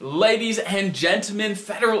Ladies and gentlemen,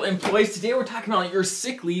 federal employees, today we're talking about your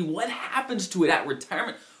sick leave. What happens to it at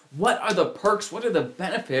retirement? What are the perks? What are the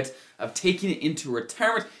benefits of taking it into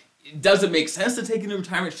retirement? Does it make sense to take it into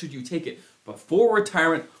retirement? Should you take it before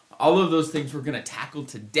retirement? All of those things we're going to tackle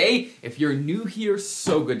today. If you're new here,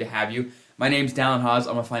 so good to have you. My name's Dallin Hawes.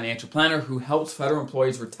 I'm a financial planner who helps federal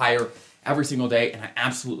employees retire every single day, and I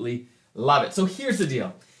absolutely love it. So here's the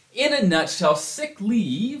deal. In a nutshell, sick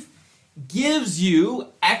leave gives you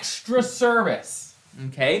extra service,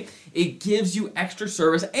 okay? It gives you extra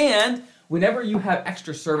service, and whenever you have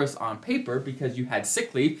extra service on paper because you had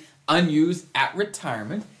sick leave unused at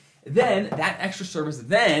retirement, then that extra service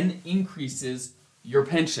then increases your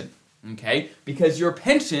pension, okay? Because your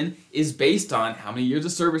pension is based on how many years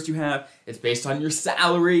of service you have, it's based on your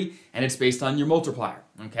salary, and it's based on your multiplier,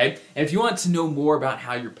 okay? And if you want to know more about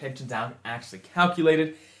how your pension's actually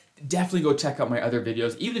calculated, definitely go check out my other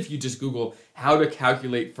videos. Even if you just Google how to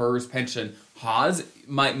calculate FERS pension Hawes,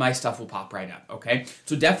 my stuff will pop right up, okay?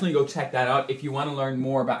 So definitely go check that out if you want to learn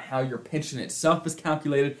more about how your pension itself is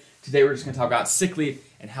calculated. Today we're just going to talk about sick leave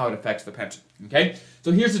and how it affects the pension, okay?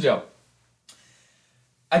 So here's the deal.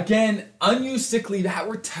 Again, unused sick leave at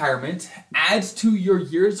retirement adds to your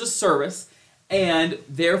years of service and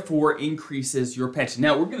therefore increases your pension.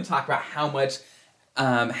 Now we're going to talk about how much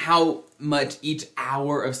each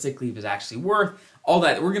hour of sick leave is actually worth, all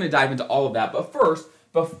that. We're going to dive into all of that. But first,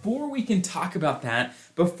 before we can talk about that,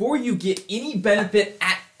 before you get any benefit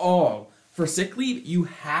at all for sick leave, you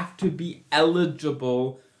have to be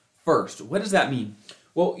eligible first. What does that mean?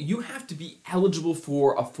 Well, you have to be eligible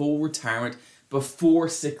for a full retirement before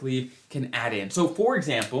sick leave can add in. So, for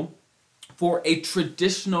example, for a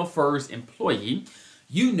traditional FERS employee,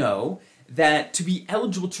 you know that to be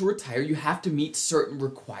eligible to retire, you have to meet certain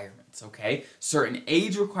requirements, okay? Certain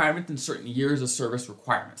age requirements and certain years of service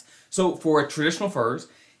requirements. So for a traditional FERS,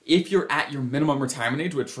 if you're at your minimum retirement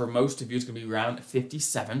age, which for most of you is going to be around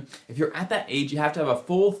 57, if you're at that age, you have to have a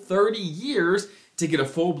full 30 years to get a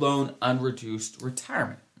full-blown unreduced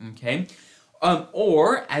retirement, okay?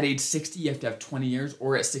 Or at age 60, you have to have 20 years,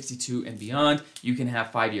 or at 62 and beyond, you can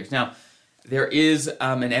have 5 years. Now, there is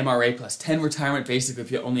an MRA plus 10 retirement. Basically,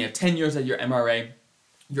 if you only have 10 years at your MRA,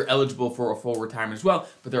 you're eligible for a full retirement as well,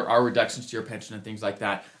 but there are reductions to your pension and things like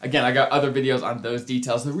that. Again, I got other videos on those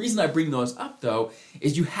details. The reason I bring those up, though,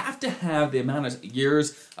 is you have to have the amount of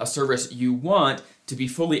years of service you want to be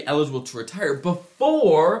fully eligible to retire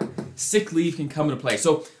before sick leave can come into play.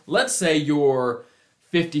 So let's say you're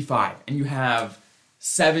 55 and you have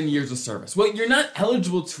 7 years of service. Well, you're not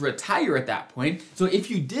eligible to retire at that point. So if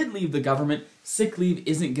you did leave the government, sick leave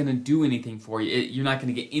isn't going to do anything for you. You're not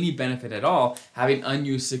going to get any benefit at all having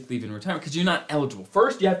unused sick leave in retirement because you're not eligible.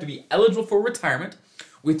 First, you have to be eligible for retirement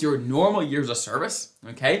with your normal years of service,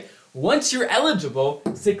 okay? Once you're eligible,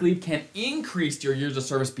 sick leave can increase your years of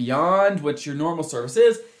service beyond what your normal service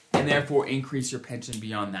is and therefore increase your pension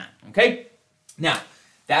beyond that, okay? Now,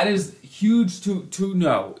 that is huge to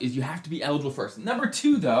know, is you have to be eligible first. Number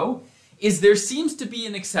two, though, is there seems to be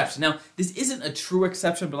an exception. Now, this isn't a true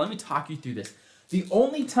exception, but let me talk you through this. The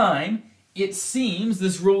only time it seems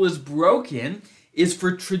this rule is broken is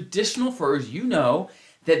for traditional FERS. You know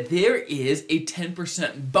that there is a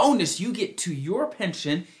 10% bonus you get to your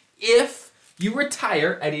pension if you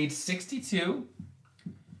retire at age 62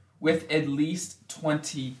 with at least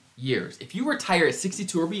 20 years. If you retire at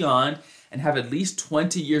 62 or beyond and have at least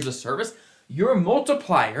 20 years of service, your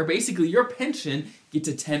multiplier, basically your pension, gets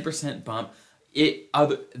a 10% bump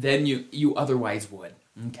than you otherwise would,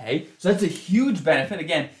 okay? So that's a huge benefit.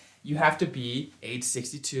 Again, you have to be age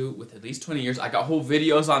 62 with at least 20 years. I got whole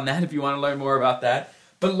videos on that if you want to learn more about that.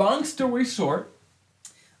 But long story short,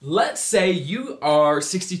 let's say you are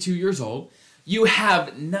 62 years old, you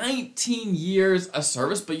have 19 years of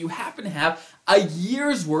service, but you happen to have a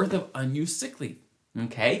year's worth of unused sick leave,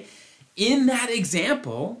 okay? In that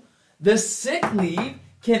example, the sick leave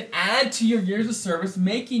can add to your years of service,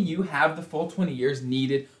 making you have the full 20 years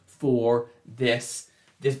needed for this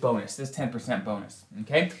bonus, this 10% bonus,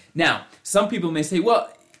 okay? Now, some people may say,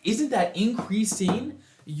 well, isn't that increasing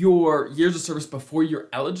your years of service before you're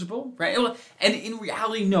eligible, right? And in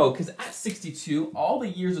reality, no, because at 62, all the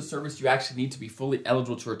years of service you actually need to be fully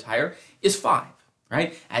eligible to retire is 5.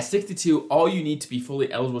 Right? At 62, all you need to be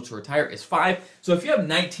fully eligible to retire is 5. So if you have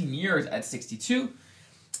 19 years at 62,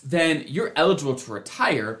 then you're eligible to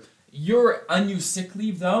retire. Your unused sick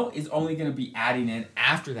leave, though, is only going to be adding in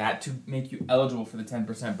after that to make you eligible for the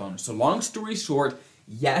 10% bonus. So long story short,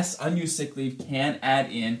 yes, unused sick leave can add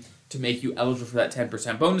in to make you eligible for that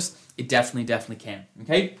 10% bonus. It definitely can,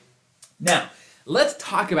 okay? Now, let's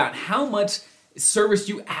talk about how much service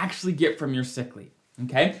you actually get from your sick leave.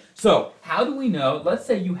 Okay, so how do we know? Let's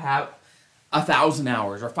say you have 1,000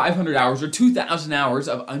 hours or 500 hours or 2,000 hours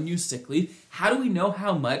of unused sick leave. How do we know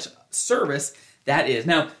how much service that is?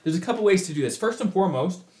 Now, there's a couple ways to do this. First and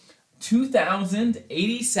foremost,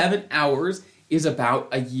 2,087 hours is about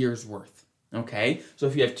a year's worth. Okay, so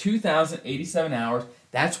if you have 2,087 hours,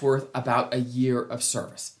 that's worth about a year of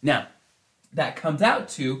service. Now, that comes out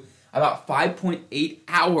to about 5.8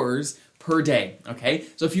 hours per day. Okay,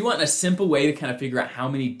 so if you want a simple way to kind of figure out how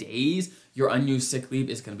many days your unused sick leave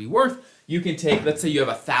is going to be worth, you can take, let's say you have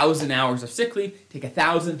 1,000 hours of sick leave, take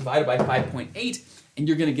 1,000 divided by 5.8, and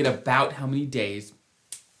you're going to get about how many days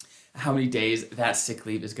that sick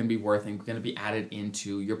leave is going to be worth and going to be added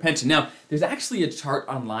into your pension. Now, there's actually a chart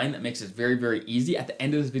online that makes it very, very easy. At the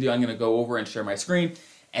end of this video, I'm going to go over and share my screen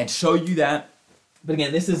and show you that. But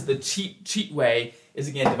again, this is the cheat way, is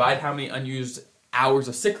again, divide how many unused hours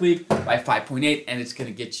of sick leave by 5.8, and it's going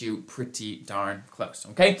to get you pretty darn close,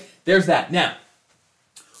 okay? There's that. Now,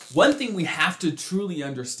 one thing we have to truly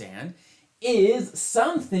understand is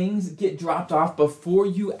some things get dropped off before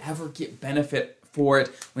you ever get benefit for it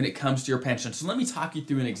when it comes to your pension. So let me talk you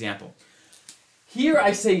through an example. Here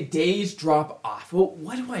I say days drop off. Well,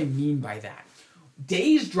 what do I mean by that?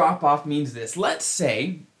 Days drop off means this. Let's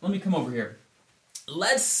say, let me come over here.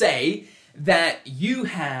 Let's say that you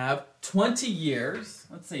have 20 years,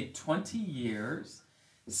 let's say 20 years,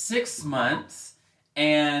 6 months,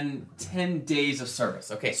 and 10 days of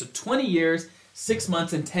service. Okay, so 20 years, 6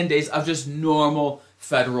 months, and 10 days of just normal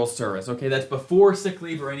federal service. Okay, that's before sick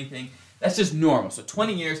leave or anything. That's just normal. So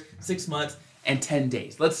 20 years, 6 months, and 10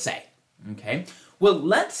 days, let's say. Okay, well,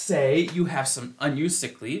 let's say you have some unused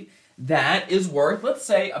sick leave that is worth, let's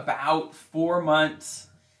say, about 4 months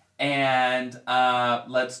and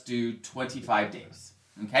let's do 25 days.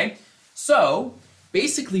 Okay, so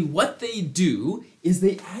basically what they do is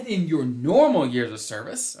they add in your normal years of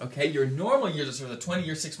service, okay, your normal years of service, 20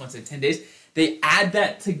 years, 6 months, and 10 days. They add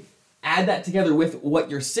that together with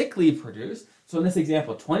what your sick leave produced. So in this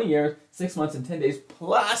example, 20 years, 6 months, and 10 days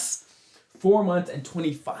plus 4 months and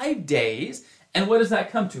 25 days. And what does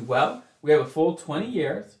that come to? Well, we have a full 20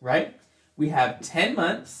 years, right? We have 10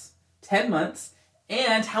 months,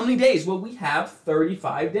 and how many days? Well, we have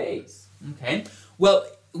 35 days, okay? Well,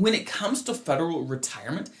 when it comes to federal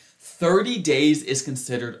retirement, 30 days is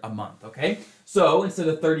considered a month, okay? So instead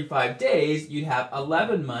of 35 days, you'd have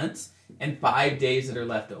 11 months and 5 days that are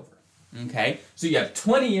left over, okay? So you have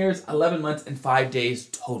 20 years, 11 months, and 5 days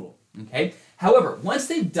total, okay? However, once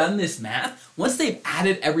they've done this math, once they've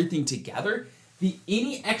added everything together,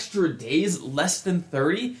 any extra days less than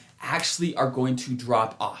 30 actually are going to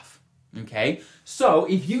drop off, okay? So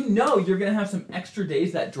if you know you're going to have some extra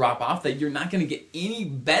days that drop off that you're not going to get any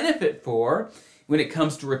benefit for when it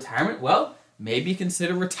comes to retirement, well, maybe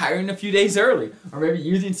consider retiring a few days early, or maybe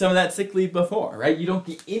using some of that sick leave before, right? You don't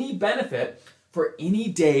get any benefit for any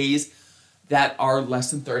days that are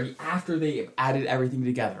less than 30 after they've added everything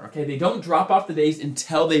together, okay? They don't drop off the days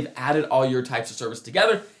until they've added all your types of service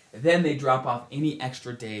together. Then they drop off any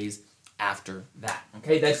extra days after that,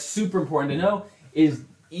 okay? That's super important to know, is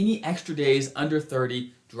any extra days under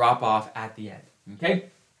 30 drop off at the end, okay?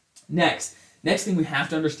 Next thing we have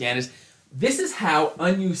to understand is this is how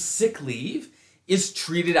unused sick leave is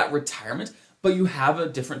treated at retirement, but you have a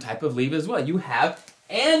different type of leave as well. You have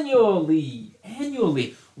annual leave.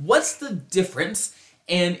 What's the difference,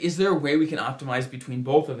 and is there a way we can optimize between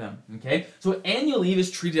both of them, okay? So annual leave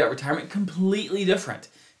is treated at retirement completely different.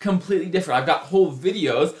 I've got whole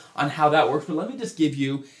videos on how that works, but let me just give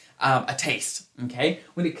you a taste, okay?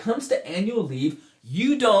 When it comes to annual leave,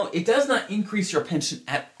 it does not increase your pension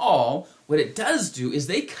at all. What it does do is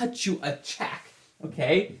they cut you a check,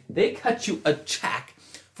 okay? They cut you a check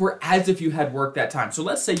for as if you had worked that time. So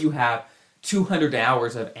let's say you have 200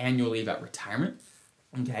 hours of annual leave at retirement,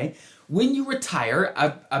 okay? When you retire,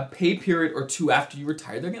 a pay period or two after you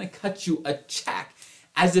retire, they're going to cut you a check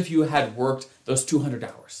as if you had worked those 200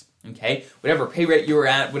 hours, okay? Whatever pay rate you were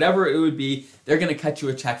at, whatever it would be, they're going to cut you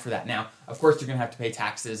a check for that. Now, of course, you're going to have to pay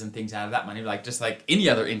taxes and things out of that money, just like any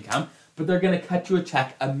other income, but they're going to cut you a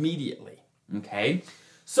check immediately, okay?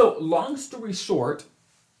 So, long story short,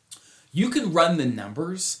 you can run the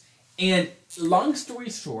numbers, and long story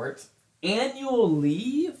short, annual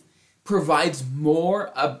leave provides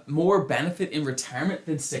more benefit in retirement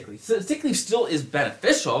than sick leave. So sick leave still is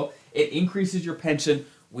beneficial. It increases your pension.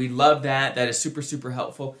 We love that. That is super, super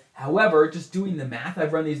helpful. However, just doing the math,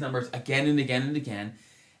 I've run these numbers again and again and again,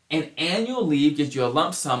 and annual leave gives you a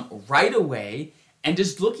lump sum right away, and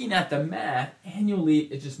just looking at the math, annual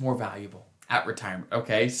leave is just more valuable at retirement,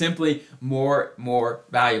 okay? Simply more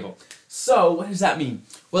valuable. So what does that mean?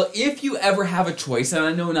 Well, if you ever have a choice, and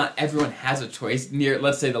I know not everyone has a choice near,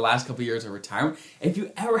 let's say, the last couple of years of retirement, if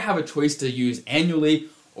you ever have a choice to use annual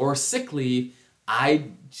leave or sick leave, I,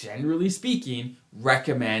 generally speaking,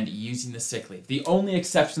 recommend using the sick leave. The only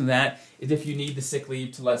exception to that is if you need the sick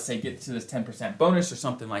leave to, let's say, get to this 10% bonus or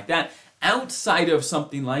something like that. Outside of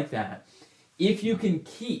something like that, if you can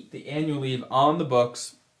keep the annual leave on the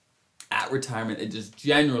books at retirement, it is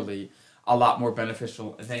generally a lot more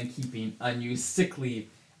beneficial than keeping unused sick leave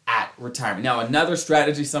at retirement. Now, another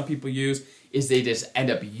strategy some people use is they just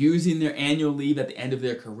end up using their annual leave at the end of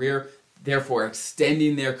their career, therefore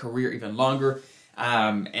extending their career even longer.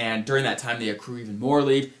 And during that time, they accrue even more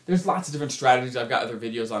leave. There's lots of different strategies. I've got other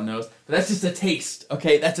videos on those. But that's just a taste,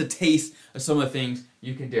 okay? That's a taste of some of the things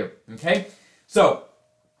you can do, okay? So,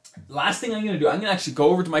 last thing I'm going to do, I'm going to actually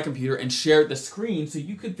go over to my computer and share the screen so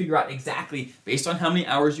you can figure out exactly, based on how many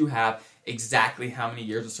hours you have, exactly how many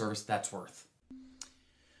years of service that's worth.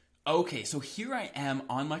 Okay, so here I am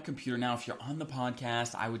on my computer now. If you're on the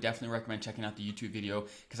podcast, I would definitely recommend checking out the YouTube video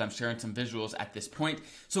because I'm sharing some visuals at this point.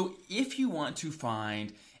 So if you want to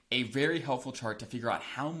find a very helpful chart to figure out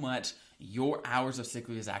how much your hours of sick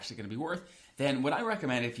leave is actually going to be worth, then what I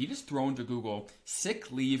recommend, if you just throw into Google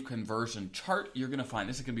sick leave conversion chart, you're going to find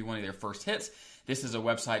this is going to be one of their first hits. This is a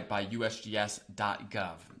website by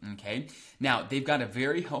usgs.gov, okay? Now, they've got a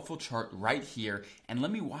very helpful chart right here, and let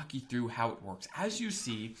me walk you through how it works. As you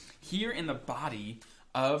see, here in the body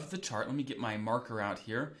of the chart, let me get my marker out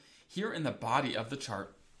here. Here in the body of the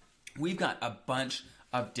chart, we've got a bunch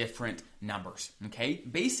of different numbers, okay?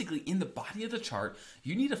 Basically, in the body of the chart,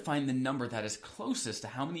 you need to find the number that is closest to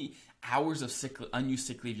how many hours of unused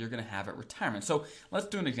sick leave you're going to have at retirement. So let's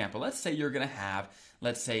do an example. Let's say you're going to have,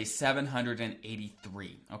 let's say,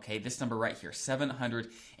 783, okay? This number right here,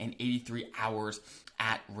 783 hours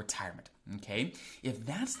at retirement, okay? If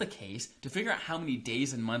that's the case, to figure out how many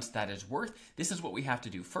days and months that is worth, this is what we have to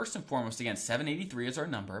do. First and foremost, again, 783 is our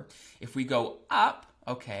number. If we go up,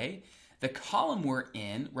 okay, the column we're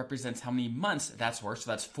in represents how many months that's worth. So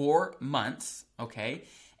that's 4 months, okay?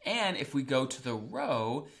 And if we go to the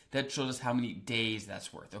row, that shows us how many days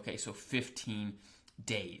that's worth. Okay, so 15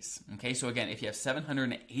 days. Okay, so again, if you have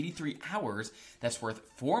 783 hours, that's worth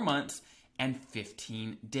 4 months and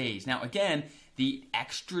 15 days. Now, again, the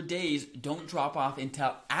extra days don't drop off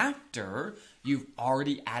until after you've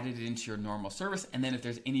already added it into your normal service. And then if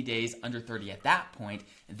there's any days under 30 at that point,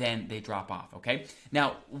 then they drop off, okay?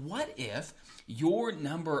 Now, what if your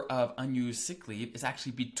number of unused sick leave is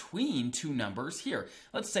actually between two numbers here?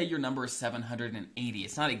 Let's say your number is 780.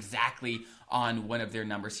 It's not exactly on one of their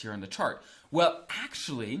numbers here on the chart. Well,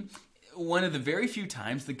 actually, one of the very few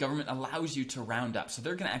times the government allows you to round up. So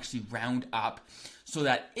they're going to actually round up so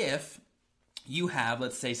that if you have,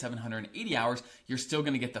 let's say, 780 hours, you're still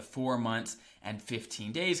going to get the 4 months and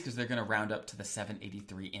 15 days because they're going to round up to the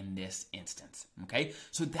 783 in this instance, okay?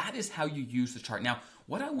 So that is how you use the chart. Now,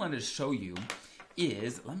 what I wanted to show you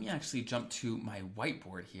is, let me actually jump to my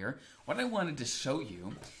whiteboard here. What I wanted to show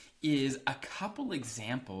you is a couple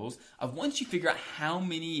examples of once you figure out how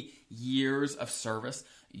many years of service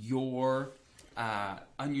your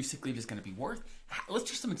unused sick leave is going to be worth, let's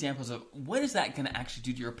do some examples of what is that going to actually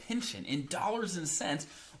do to your pension in dollars and cents.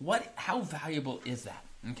 How valuable is that?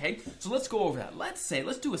 Okay, so let's go over that. Let's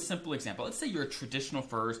do a simple example. Let's say you're a traditional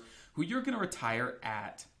FERS who you're going to retire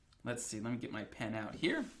at, let's see, let me get my pen out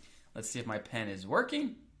here. Let's see if my pen is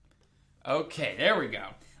working. Okay, there we go.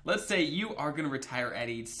 Let's say you are going to retire at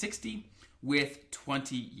age 60 with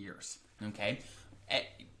 20 years, okay?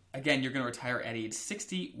 Again, you're going to retire at age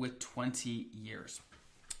 60 with 20 years.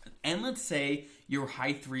 And let's say your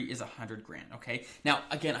high three is 100 grand, okay? Now,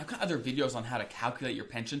 again, I've got other videos on how to calculate your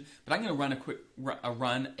pension, but I'm going to run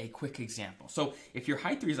a quick example. So if your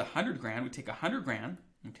high three is 100 grand, we take 100 grand,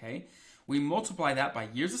 okay? We multiply that by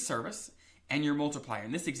years of service, and your multiplier.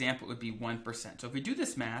 In this example, it would be 1%. So if we do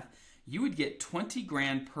this math, you would get 20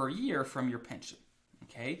 grand per year from your pension,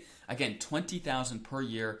 okay? Again, 20,000 per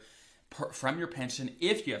year from your pension.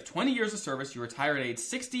 If you have 20 years of service, you retire at age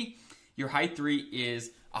 60, your high three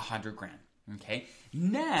is 100 grand, okay?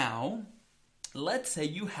 Now, let's say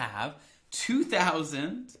you have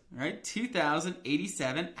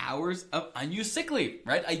 2,087 hours of unused sick leave,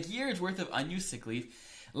 right? A year's worth of unused sick leave.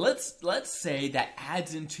 Let's say that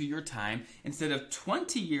adds into your time. Instead of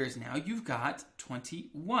 20 years now, you've got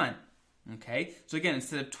 21, okay? So again,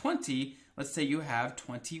 instead of 20, let's say you have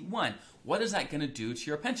 21. What is that going to do to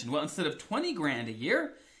your pension? Well, instead of 20 grand a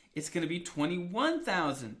year, it's going to be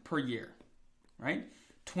 21,000 per year, right?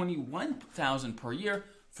 21,000 per year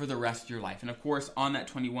for the rest of your life. And of course, on that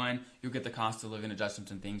 21, you'll get the cost of living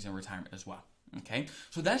adjustments and things in retirement as well. Okay,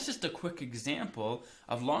 so that's just a quick example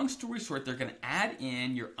of, long story short, they're going to add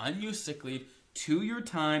in your unused sick leave to your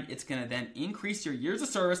time. It's going to then increase your years of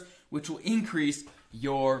service, which will increase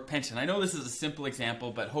your pension. I know this is a simple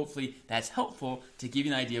example, but hopefully that's helpful to give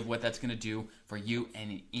you an idea of what that's going to do for you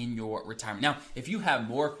and in your retirement. Now, if you have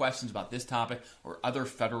more questions about this topic or other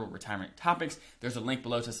federal retirement topics, there's a link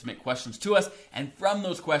below to submit questions to us. And from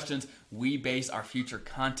those questions, we base our future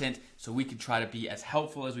content so we can try to be as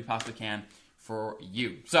helpful as we possibly can for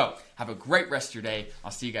you. So have a great rest of your day.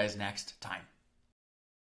 I'll see you guys next time.